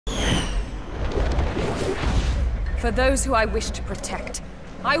For those who I wish to protect,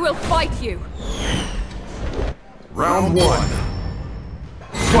 I will fight you! Round 1.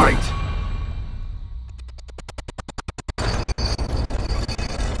 Fight!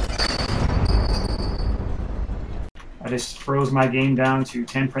 I just froze my game down to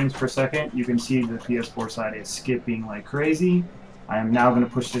 10 frames per second. You can see the PS4 side is skipping like crazy. I am now going to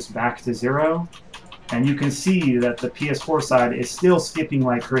push this back to 0. And you can see that the PS4 side is still skipping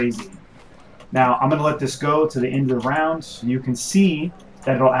like crazy. Now, I'm going to let this go to the end of the round so you can see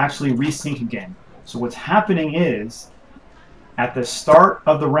that it'll actually resync again. So what's happening is, at the start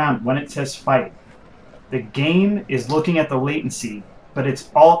of the round, when it says fight, the game is looking at the latency, but it's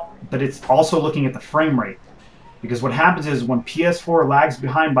also looking at the frame rate. Because what happens is when PS4 lags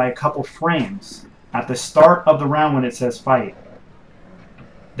behind by a couple frames at the start of the round when it says fight,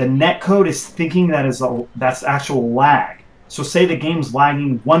 the netcode is thinking that's actual lag. So say the game's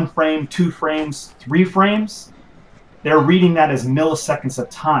lagging 1 frame, 2 frames, 3 frames, they're reading that as milliseconds of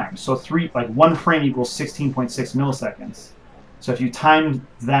time. So 1 frame equals 16.6 milliseconds. So if you time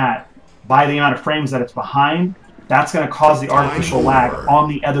that by the amount of frames that it's behind, that's going to cause the artificial lag on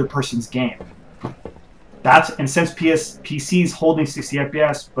the other person's game. And since PC is holding 60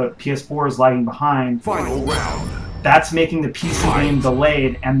 FPS, but PS4 is lagging behind, Final round. That's making the PC game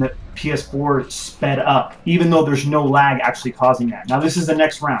delayed and the PS4 sped up, even though there's no lag actually causing that. Now this is the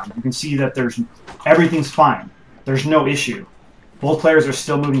next round. You can see that everything's fine. There's no issue. Both players are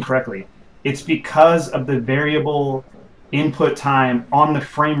still moving correctly. It's because of the variable input time on the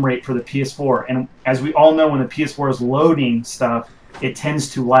frame rate for the PS4. And as we all know, when the PS4 is loading stuff, it tends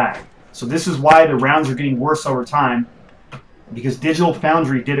to lag. So this is why the rounds are getting worse over time, because Digital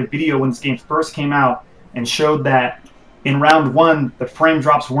Foundry did a video when this game first came out and showed that in round 1, the frame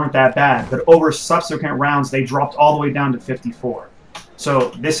drops weren't that bad, but over subsequent rounds, they dropped all the way down to 54. So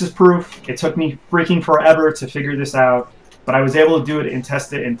this is proof. It took me freaking forever to figure this out, but I was able to do it and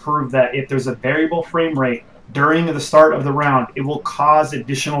test it and prove that if there's a variable frame rate during the start of the round, it will cause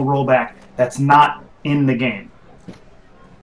additional rollback that's not in the game.